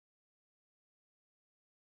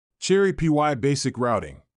CherryPy Basic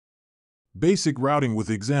Routing. Basic routing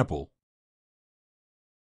with example.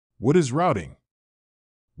 What is routing?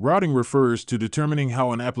 Routing refers to determining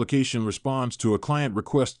how an application responds to a client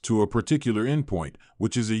request to a particular endpoint,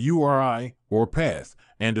 which is a URI or path,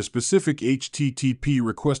 and a specific HTTP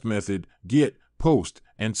request method, GET, POST,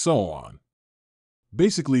 and so on.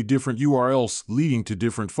 Basically different URLs leading to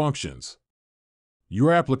different functions.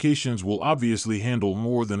 Your applications will obviously handle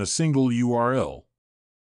more than a single URL.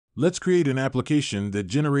 Let's create an application that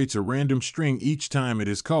generates a random string each time it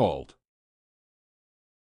is called.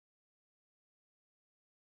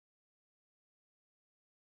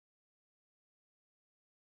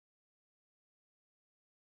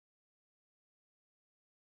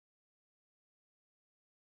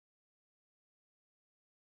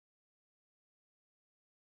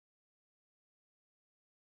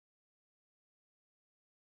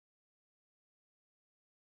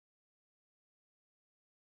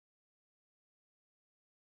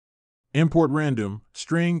 Import random,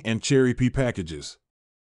 string, and CherryPy packages.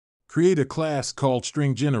 Create a class called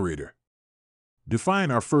stringGenerator.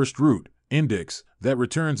 Define our first root, index, that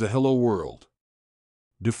returns a hello world.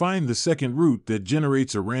 Define the second root that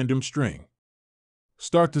generates a random string.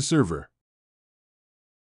 Start the server.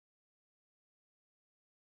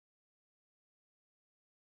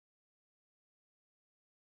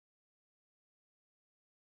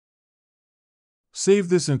 Save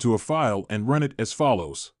this into a file and run it as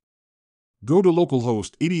follows. Go to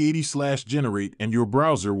localhost 8080/generate and your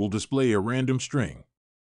browser will display a random string.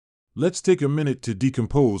 Let's take a minute to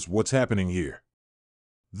decompose what's happening here.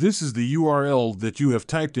 This is the URL that you have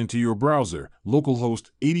typed into your browser, localhost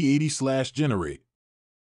 8080/generate.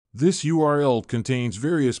 This URL contains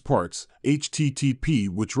various parts, HTTP,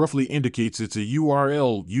 which roughly indicates it's a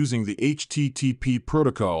URL using the HTTP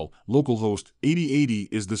protocol. Localhost 8080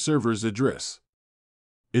 is the server's address.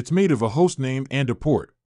 It's made of a host name and a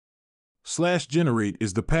port. /generate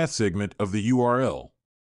is the path segment of the URL.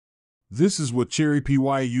 This is what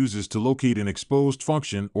CherryPy uses to locate an exposed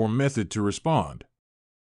function or method to respond.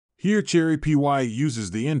 Here CherryPy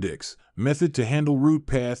uses the index method to handle root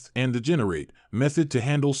path and the generate method to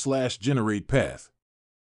handle /generate path.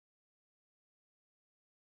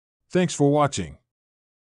 Thanks for watching.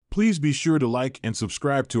 Please be sure to like and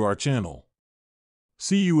subscribe to our channel.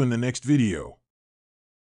 See you in the next video.